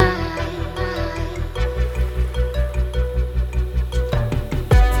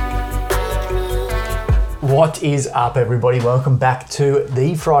What is up, everybody? Welcome back to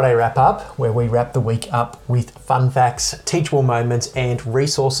the Friday Wrap Up, where we wrap the week up with fun facts, teachable moments, and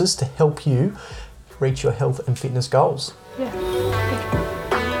resources to help you reach your health and fitness goals. Yeah.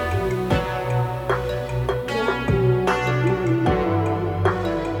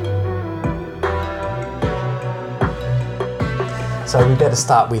 So we better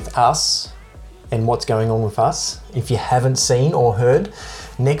start with us and what's going on with us. If you haven't seen or heard,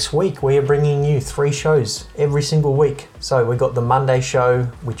 next week we are bringing you 3 shows every single week. So we got the Monday show,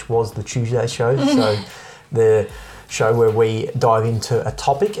 which was the Tuesday show. So the show where we dive into a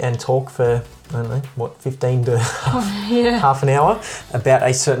topic and talk for, I don't know, 15 to half an hour about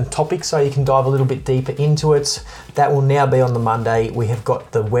a certain topic, so you can dive a little bit deeper into it. That will now be on the Monday. We have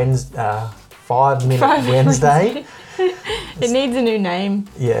got the 5-minute Wednesday. It needs a new name.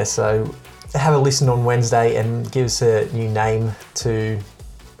 Yeah, so have a listen on Wednesday and give us a new name to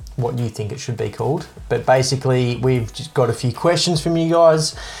what you think it should be called. But basically, we've just got a few questions from you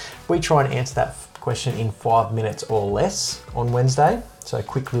guys. We try and answer that question in 5 minutes or less on Wednesday. So a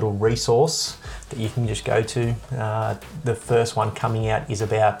quick little resource that you can just go to. The first one coming out is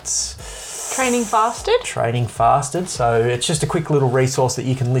about Training Fasted. So it's just a quick little resource that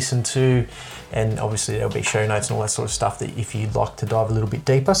you can listen to, and obviously there'll be show notes and all that sort of stuff that if you'd like to dive a little bit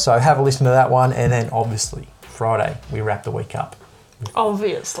deeper. So have a listen to that one, and then obviously Friday we wrap the week up.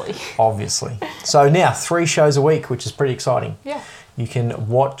 Obviously. So now 3 shows a week, which is pretty exciting. Yeah. You can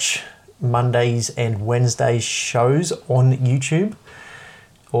watch Mondays and Wednesdays shows on YouTube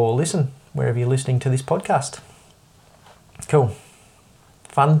or listen wherever you're listening to this podcast. Cool.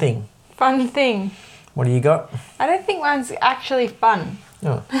 Fun thing. What do you got? I don't think mine's actually fun.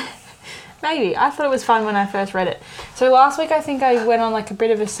 Oh. Maybe. I thought it was fun when I first read it. So last week I think I went on like a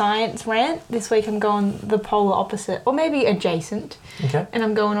bit of a science rant. This week I'm going the polar opposite, or maybe adjacent. Okay. And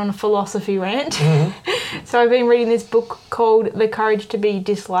I'm going on a philosophy rant. Mm-hmm. So I've been reading this book called The Courage to be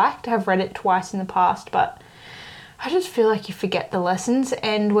Disliked. I've read it twice in the past, but I just feel like you forget the lessons,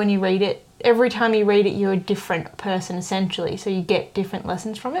 and when you read it, every time you read it, you're a different person essentially, so you get different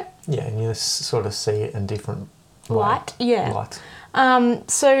lessons from it. Yeah, and you sort of see it in different light. Light.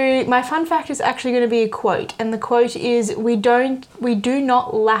 So my fun fact is actually going to be a quote, and the quote is, we do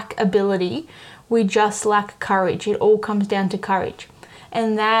not lack ability, we just lack courage. It all comes down to courage.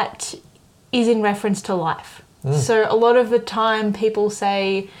 And that is in reference to life. So a lot of the time people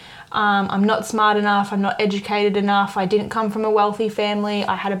say, I'm not smart enough, I'm not educated enough, I didn't come from a wealthy family,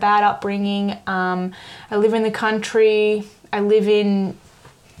 I had a bad upbringing, I live in the country, I live in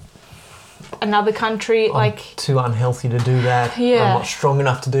another country. I'm too unhealthy to do that. Yeah. I'm not strong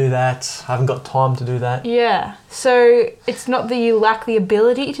enough to do that. I haven't got time to do that. Yeah. So it's not that you lack the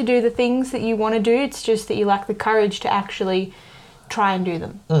ability to do the things that you want to do, it's just that you lack the courage to actually try and do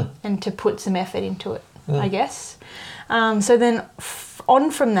them and to put some effort into it, I guess. So then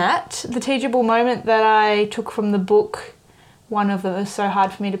on from that, the teachable moment that I took from the book, one of them is so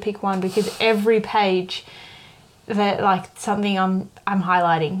hard for me to pick one because every page that like something I'm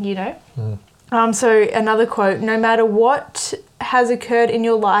highlighting, you know. So another quote: no matter what has occurred in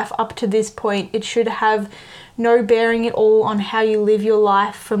your life up to this point, it should have no bearing at all on how you live your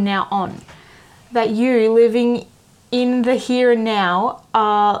life from now on. That you, living in the here and now,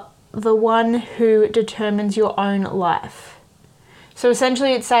 are the one who determines your own life. So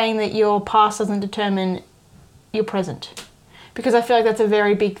essentially it's saying that your past doesn't determine your present. Because I feel like that's a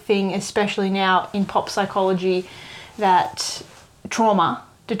very big thing, especially now in pop psychology, that trauma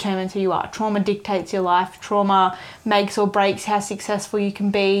determines who you are. Trauma dictates your life. Trauma makes or breaks how successful you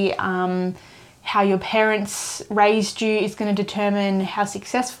can be. How your parents raised you is going to determine how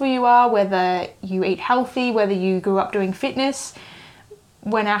successful you are, whether you eat healthy, whether you grew up doing fitness,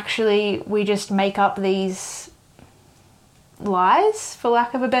 when actually we just make up these lies, for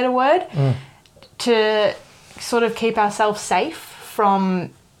lack of a better word, to sort of keep ourselves safe from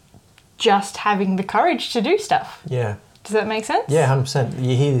just having the courage to do stuff. Yeah. Does that make sense? Yeah, 100%.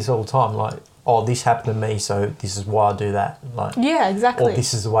 You hear this all the time, like, oh, this happened to me, so this is why I do that. Like, yeah, exactly. Or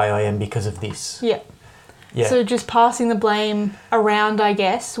this is the way I am because of this. Yeah. Yeah. So just passing the blame around, I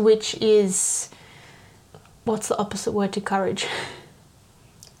guess, which is, what's the opposite word to courage?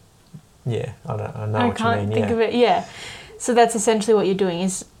 Yeah, I know what you mean. I can't think of it. Yeah. So that's essentially what you're doing,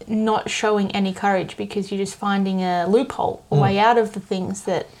 is not showing any courage because you're just finding a loophole, a way out of the things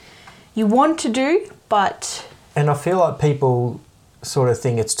that you want to do, but... And I feel like people sort of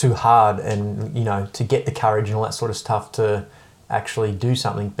think it's too hard and, you know, to get the courage and all that sort of stuff to actually do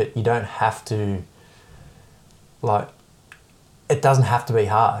something, but you don't have to, like, it doesn't have to be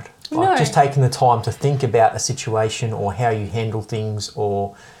hard. Like, just taking the time to think about a situation or how you handle things,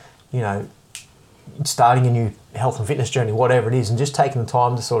 or, you know, starting a new health and fitness journey, whatever it is, and just taking the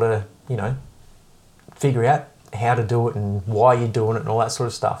time to sort of, figure out how to do it and why you're doing it and all that sort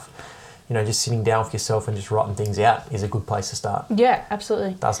of stuff. Just sitting down with yourself and just writing things out is a good place to start. Yeah,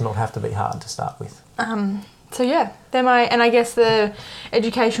 absolutely. Does not have to be hard to start with. So yeah, and I guess the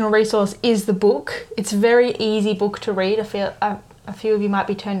educational resource is the book. It's a very easy book to read. I feel a few of you might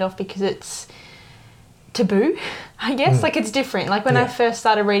be turned off because it's taboo, I guess. Like, it's different. Like, when I first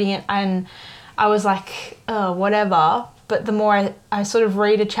started reading it, and I was like, oh, whatever. But the more I sort of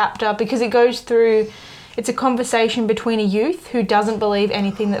read a chapter, because it goes through, it's a conversation between a youth who doesn't believe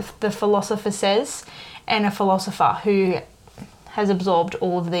anything that the philosopher says and a philosopher who has absorbed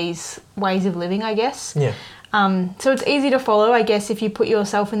all of these ways of living, I guess. Yeah. So it's easy to follow, I guess, if you put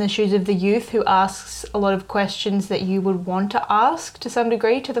yourself in the shoes of the youth who asks a lot of questions that you would want to ask to some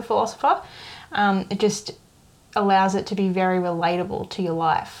degree to the philosopher. It just allows it to be very relatable to your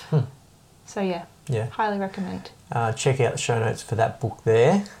life. So yeah, highly recommend. Check out the show notes for that book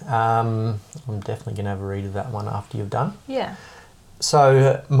there. I'm definitely going to have a read of that one after you've done. Yeah.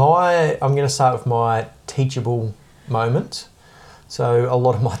 So I'm going to start with my teachable moment. So a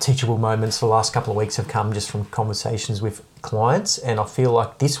lot of my teachable moments the last couple of weeks have come just from conversations with clients, and I feel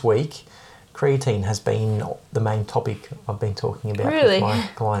like this week creatine has been the main topic I've been talking about with my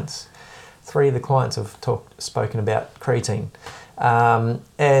clients. 3 of the clients have spoken about creatine.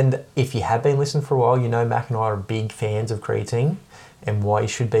 And if you have been listening for a while, Mac and I are big fans of creatine and why you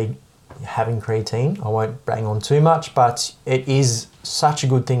should be having creatine. I won't bang on too much, but it is such a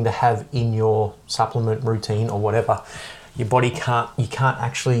good thing to have in your supplement routine or whatever. Your body you can't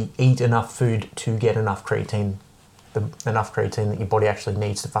actually eat enough food to get enough creatine, enough creatine that your body actually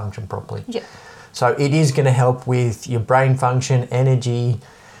needs to function properly. Yeah. So it is going to help with your brain function, energy,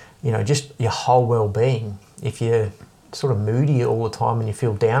 just your whole well-being. If you're sort of moody all the time and you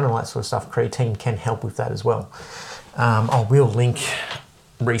feel down and all that sort of stuff, creatine can help with that as well. I will link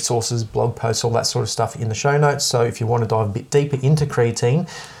resources, blog posts, all that sort of stuff in the show notes. So if you want to dive a bit deeper into creatine,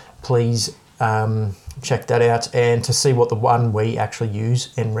 please check that out. And to see what the one we actually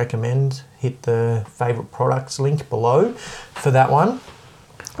use and recommend, hit the favourite products link below for that one.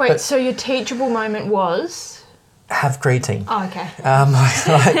 Wait, so your teachable moment was? Have creatine. Oh, okay.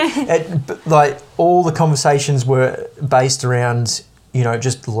 Like all the conversations were based around,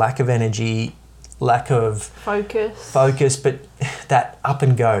 just lack of energy, lack of focus, but that up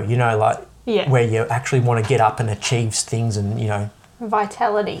and go, where you actually want to get up and achieve things and,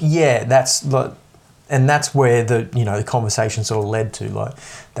 vitality. Yeah, that's where the conversation sort of led to. Like,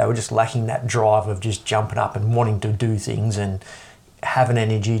 they were just lacking that drive of just jumping up and wanting to do things and having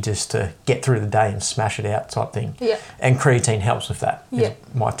energy just to get through the day and smash it out type thing. Yeah. And creatine helps with that. Yeah.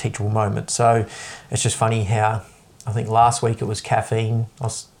 My teachable moment. So it's just funny how I think last week it was caffeine. I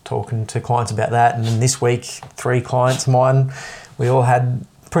was talking to clients about that, and then this week 3 clients of mine, we all had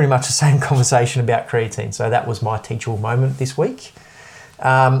pretty much the same conversation about creatine. So that was my teachable moment this week.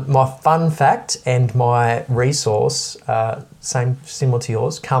 My fun fact and my resource, similar to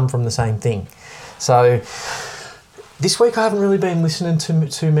yours, come from the same thing. So this week I haven't really been listening to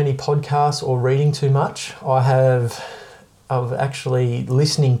too many podcasts or reading too much. I'm actually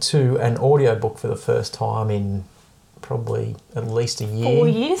listening to an audiobook for the first time in probably at least a year. 4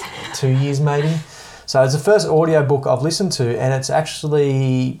 years? 2 years maybe. So it's the first audiobook I've listened to, and it's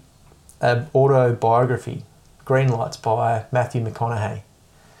actually an autobiography, Green Lights by Matthew McConaughey.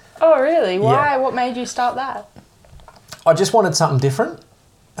 Oh, really? Why? Yeah. What made you start that? I just wanted something different.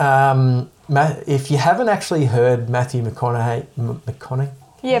 If you haven't actually heard Matthew McConaughey,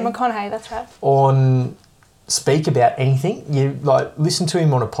 Yeah, McConaughey, that's right. on speak about anything, you listen to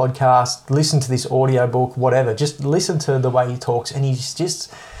him on a podcast, listen to this audiobook, whatever, just listen to the way he talks, and he's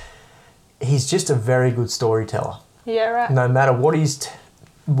just a very good storyteller. Yeah, right. No matter what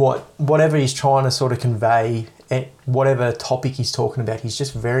whatever he's trying to sort of convey, whatever topic he's talking about, he's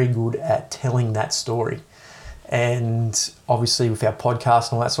just very good at telling that story. And obviously with our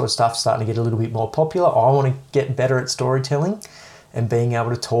podcast and all that sort of stuff starting to get a little bit more popular, I want to get better at storytelling and being able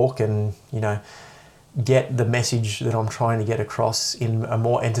to talk and, get the message that I'm trying to get across in a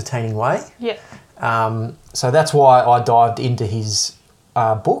more entertaining way. Yeah. So that's why I dived into his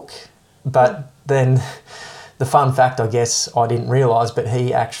book. But then the fun fact, I guess, I didn't realise, but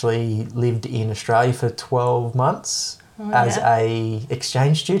he actually lived in Australia for 12 months as a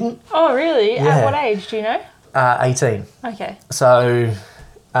exchange student. Oh, really? Yeah. At what age, do you know? 18. Okay. So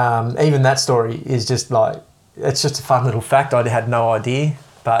even that story is just it's just a fun little fact. I had no idea.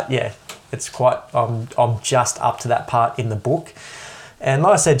 But yeah, it's quite, I'm just up to that part in the book. And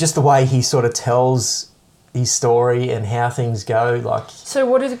like I said, just the way he sort of tells his story and how things go, like So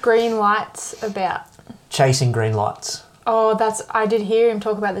what is Green Lights about? chasing green lights. Oh, I did hear him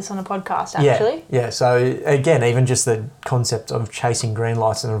talk about this on a podcast, actually. Yeah. So again, even just the concept of chasing green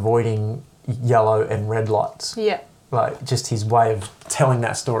lights and avoiding yellow and red lights. Yeah. Like, just his way of telling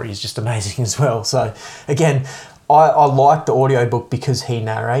that story is just amazing as well. So again, I like the audiobook because he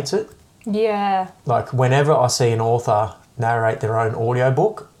narrates it. Yeah. Like, whenever I see an author narrate their own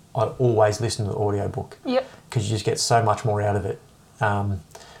audiobook, I always listen to the audiobook. Yep. Because you just get so much more out of it.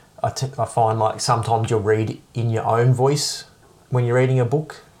 I find, like, sometimes you'll read in your own voice when you're reading a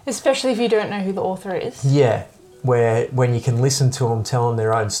book. Especially if you don't know who the author is. Yeah, when you can listen to them telling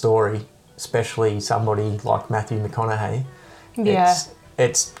their own story, especially somebody like Matthew McConaughey. Yeah.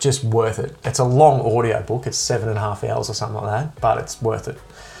 It's just worth it. It's a long audiobook. It's 7.5 hours or something like that, but it's worth it.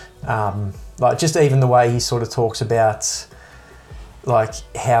 Like, just even the way he sort of talks about, like,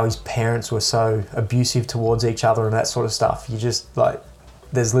 how his parents were so abusive towards each other and that sort of stuff. You just, like,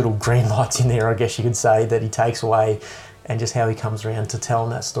 there's little green lights in there, I guess you could say, that he takes away, and just how he comes around to telling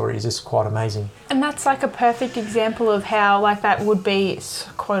that story is just quite amazing. And that's like a perfect example of how, like, that would be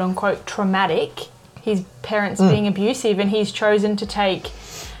quote unquote traumatic, his parents being abusive, and he's chosen to take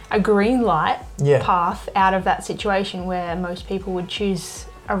a green light path out of that situation where most people would choose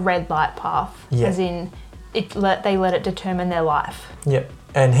a red light path, as in they let it determine their life. Yeah,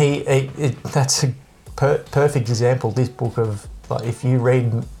 and that's a perfect example, this book, of, like, if you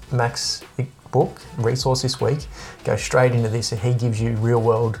read Mac's book, Resource This Week, go straight into this, and he gives you real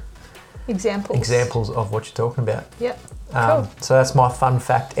world examples of what you're talking about. Yep. Cool. So that's my fun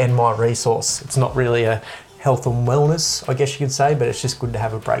fact and my resource. It's not really a health and wellness, I guess you could say, but it's just good to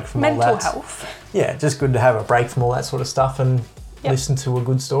have a break from all that. Mental health. Yeah, just good to have a break from all that sort of stuff and listen to a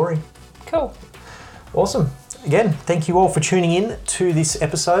good story. Cool. Awesome. Again, thank you all for tuning in to this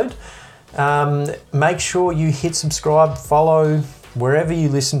episode. Make sure you hit subscribe, follow wherever you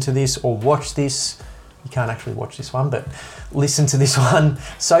listen to this or watch this. You can't actually watch this one, but listen to this one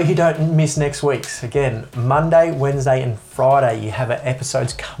so you don't miss next week's. Again, Monday, Wednesday and Friday, you have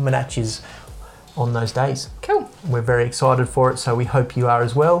episodes coming at you on those days. Cool. We're very excited for it, so we hope you are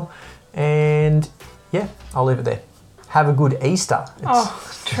as well. And yeah, I'll leave it there. Have a good Easter.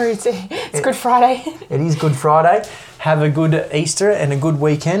 True. It's Good Friday. It is Good Friday. Have a good Easter and a good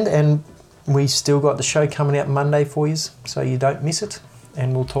weekend, and we still got the show coming out Monday for you, so you don't miss it.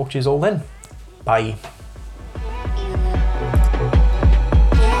 And we'll talk to you all then. Bye.